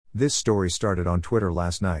This story started on Twitter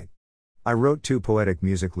last night. I wrote 2 poetic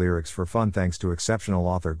music lyrics for fun thanks to exceptional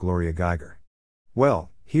author Gloria Geiger.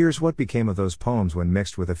 Well, here's what became of those poems when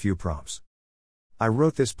mixed with a few prompts. I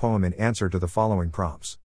wrote this poem in answer to the following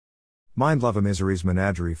prompts. Mind Love a Misery's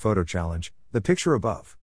Menagerie Photo Challenge, the picture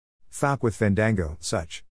above. Falk with Fandango,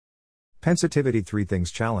 such. Pensativity 3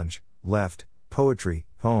 Things Challenge, left, poetry,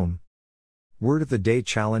 home. Word of the Day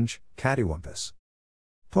Challenge, cattywampus.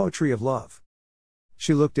 Poetry of love.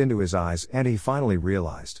 She looked into his eyes and he finally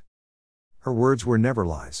realized. Her words were never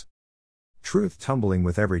lies. Truth tumbling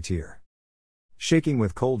with every tear. Shaking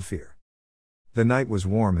with cold fear. The night was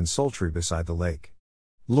warm and sultry beside the lake.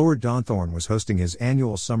 Lord Donthorne was hosting his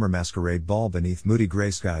annual summer masquerade ball beneath moody grey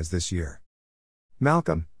skies this year.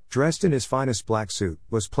 Malcolm, dressed in his finest black suit,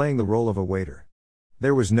 was playing the role of a waiter.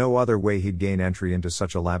 There was no other way he'd gain entry into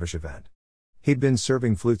such a lavish event. He'd been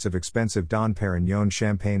serving flutes of expensive Dom Perignon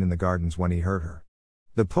champagne in the gardens when he heard her.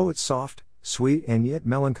 The poet's soft, sweet and yet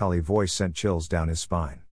melancholy voice sent chills down his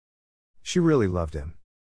spine. She really loved him.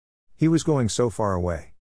 He was going so far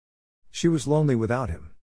away. She was lonely without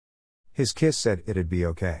him. His kiss said it'd be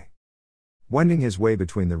okay. Wending his way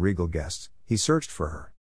between the regal guests, he searched for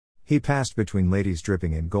her. He passed between ladies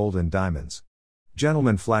dripping in gold and diamonds.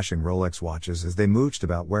 Gentlemen flashing Rolex watches as they mooched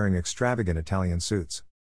about wearing extravagant Italian suits.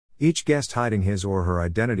 Each guest hiding his or her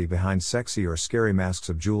identity behind sexy or scary masks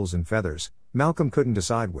of jewels and feathers. Malcolm couldn't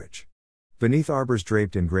decide which. Beneath arbors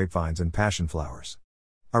draped in grapevines and passion flowers.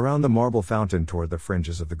 Around the marble fountain toward the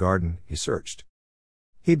fringes of the garden, he searched.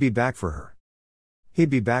 He'd be back for her. He'd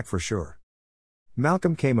be back for sure.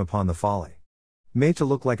 Malcolm came upon the folly. Made to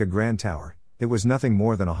look like a grand tower, it was nothing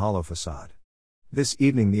more than a hollow facade. This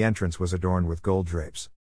evening the entrance was adorned with gold drapes.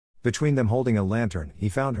 Between them holding a lantern, he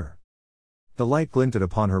found her. The light glinted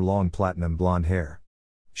upon her long platinum blonde hair.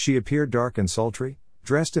 She appeared dark and sultry,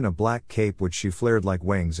 dressed in a black cape which she flared like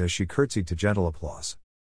wings as she curtsied to gentle applause.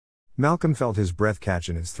 Malcolm felt his breath catch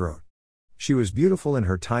in his throat. She was beautiful in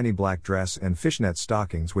her tiny black dress and fishnet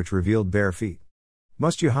stockings which revealed bare feet.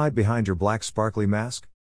 Must you hide behind your black sparkly mask?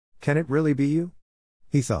 Can it really be you?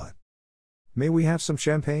 He thought. May we have some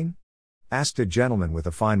champagne? Asked a gentleman with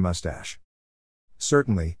a fine mustache.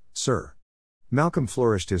 Certainly, sir. Malcolm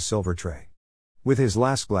flourished his silver tray. With his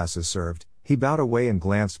last glasses served, he bowed away and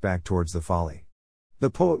glanced back towards the folly. The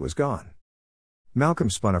poet was gone. Malcolm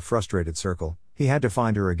spun a frustrated circle. He had to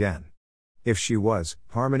find her again. If she was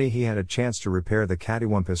harmony, he had a chance to repair the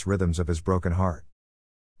cattywampus rhythms of his broken heart.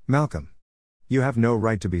 Malcolm. You have no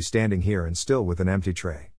right to be standing here and still with an empty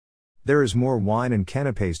tray. There is more wine and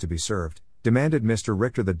canapes to be served, demanded Mr.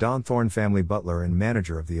 Richter, the Donthorne family butler and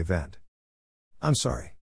manager of the event. I'm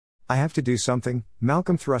sorry. I have to do something.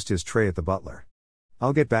 Malcolm thrust his tray at the butler.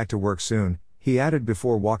 I'll get back to work soon, he added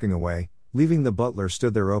before walking away, leaving the butler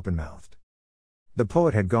stood there open-mouthed. The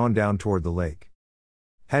poet had gone down toward the lake.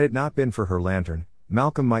 Had it not been for her lantern,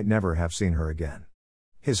 Malcolm might never have seen her again.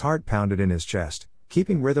 His heart pounded in his chest,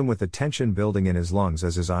 keeping rhythm with the tension building in his lungs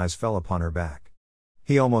as his eyes fell upon her back.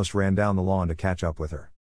 He almost ran down the lawn to catch up with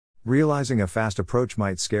her. Realizing a fast approach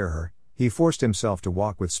might scare her, he forced himself to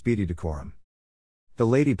walk with speedy decorum. The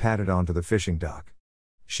lady padded onto the fishing dock.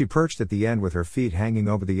 She perched at the end with her feet hanging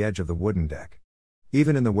over the edge of the wooden deck.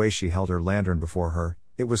 Even in the way she held her lantern before her,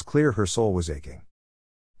 it was clear her soul was aching.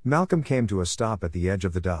 Malcolm came to a stop at the edge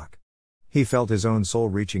of the dock. He felt his own soul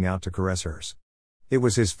reaching out to caress hers. It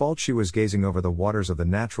was his fault she was gazing over the waters of the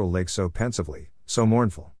natural lake so pensively, so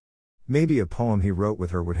mournful. Maybe a poem he wrote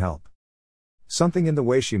with her would help. Something in the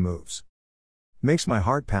way she moves makes my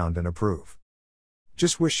heart pound and approve.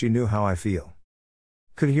 Just wish she knew how I feel.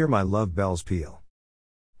 Could hear my love bells peal.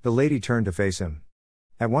 The lady turned to face him.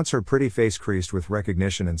 At once her pretty face creased with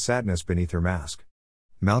recognition and sadness beneath her mask.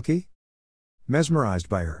 Malky? Mesmerized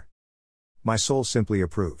by her. My soul simply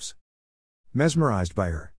approves. Mesmerized by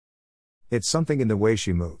her. It's something in the way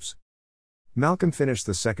she moves. Malcolm finished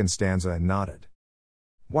the second stanza and nodded.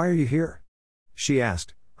 Why are you here? She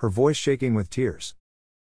asked, her voice shaking with tears.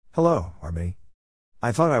 Hello, Harmony.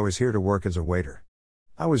 I thought I was here to work as a waiter.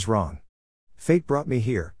 I was wrong. Fate brought me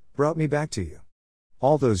here, brought me back to you.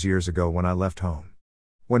 All those years ago when I left home.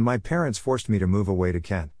 When my parents forced me to move away to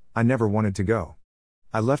Kent, I never wanted to go.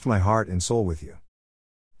 I left my heart and soul with you.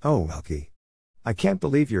 Oh, Malky. I can't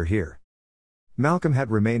believe you're here. Malcolm had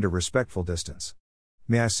remained a respectful distance.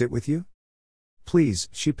 May I sit with you? Please,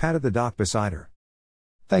 she patted the dock beside her.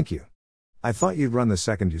 Thank you. I thought you'd run the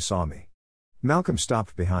second you saw me. Malcolm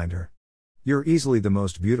stopped behind her. You're easily the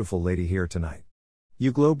most beautiful lady here tonight.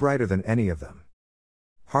 You glow brighter than any of them.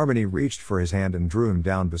 Harmony reached for his hand and drew him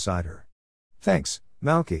down beside her. Thanks,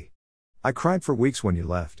 Malky. I cried for weeks when you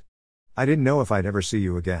left. I didn't know if I'd ever see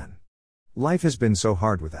you again. Life has been so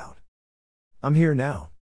hard without. I'm here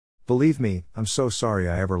now. Believe me, I'm so sorry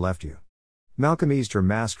I ever left you. Malcolm eased her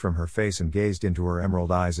mask from her face and gazed into her emerald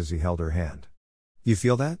eyes as he held her hand. You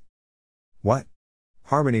feel that? What?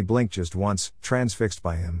 Harmony blinked just once, transfixed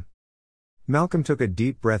by him. Malcolm took a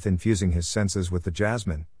deep breath, infusing his senses with the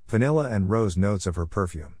jasmine, vanilla and rose notes of her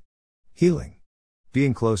perfume. Healing.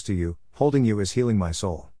 Being close to you, holding you is healing my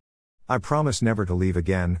soul. I promise never to leave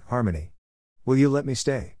again, Harmony. Will you let me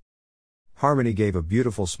stay? Harmony gave a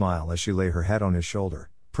beautiful smile as she lay her head on his shoulder,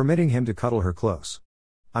 permitting him to cuddle her close.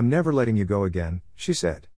 I'm never letting you go again, she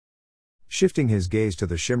said. Shifting his gaze to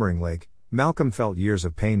the shimmering lake, Malcolm felt years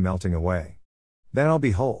of pain melting away. Then I'll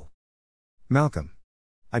be whole. Malcolm.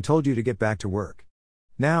 I told you to get back to work.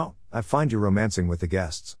 Now, I find you romancing with the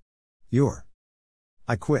guests.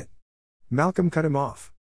 I quit. Malcolm cut him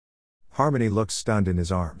off. Harmony looked stunned in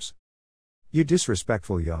his arms. You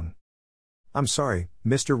disrespectful young. I'm sorry,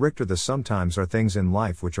 Mr. Richter. The sometimes are things in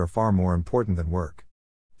life which are far more important than work.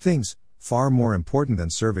 Things, far more important than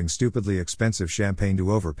serving stupidly expensive champagne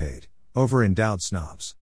to overpaid, over-endowed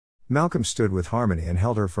snobs. Malcolm stood with Harmony and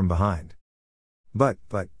held her from behind. But,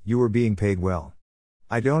 you were being paid well.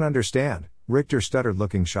 I don't understand, Richter stuttered,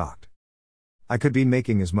 looking shocked. I could be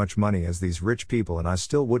making as much money as these rich people and I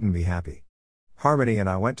still wouldn't be happy. Harmony and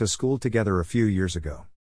I went to school together a few years ago.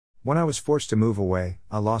 When I was forced to move away,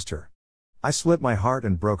 I lost her. I split my heart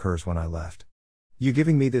and broke hers when I left. You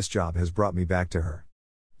giving me this job has brought me back to her.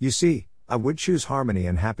 You see, I would choose harmony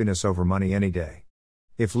and happiness over money any day.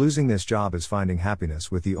 If losing this job is finding happiness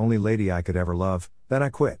with the only lady I could ever love, then I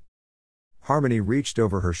quit. Harmony reached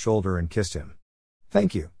over her shoulder and kissed him.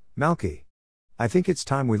 Thank you, Malky. I think it's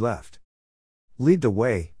time we left. Lead the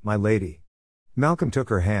way, my lady. Malcolm took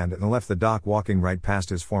her hand and left the dock, walking right past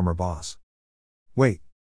his former boss. Wait.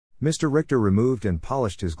 Mr. Richter removed and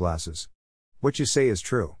polished his glasses. What you say is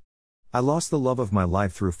true. I lost the love of my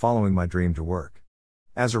life through following my dream to work.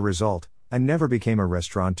 As a result, I never became a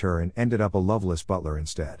restaurateur and ended up a loveless butler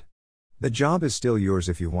instead. The job is still yours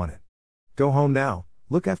if you want it. Go home now,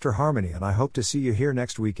 look after Harmony, and I hope to see you here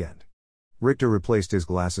next weekend. Richter replaced his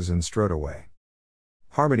glasses and strode away.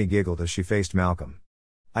 Harmony giggled as she faced Malcolm.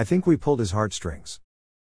 I think we pulled his heartstrings.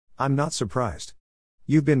 I'm not surprised.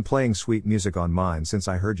 You've been playing sweet music on mine since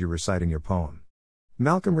I heard you reciting your poem.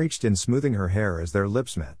 Malcolm reached in, smoothing her hair as their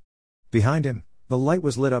lips met. Behind him, the light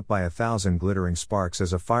was lit up by 1,000 glittering sparks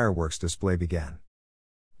as a fireworks display began.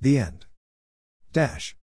 The end.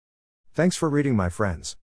 Thanks for reading, my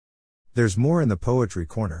friends. There's more in the Poetry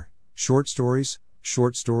Corner, short stories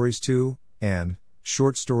 2, and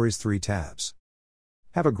short stories 3 tabs.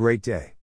 Have a great day.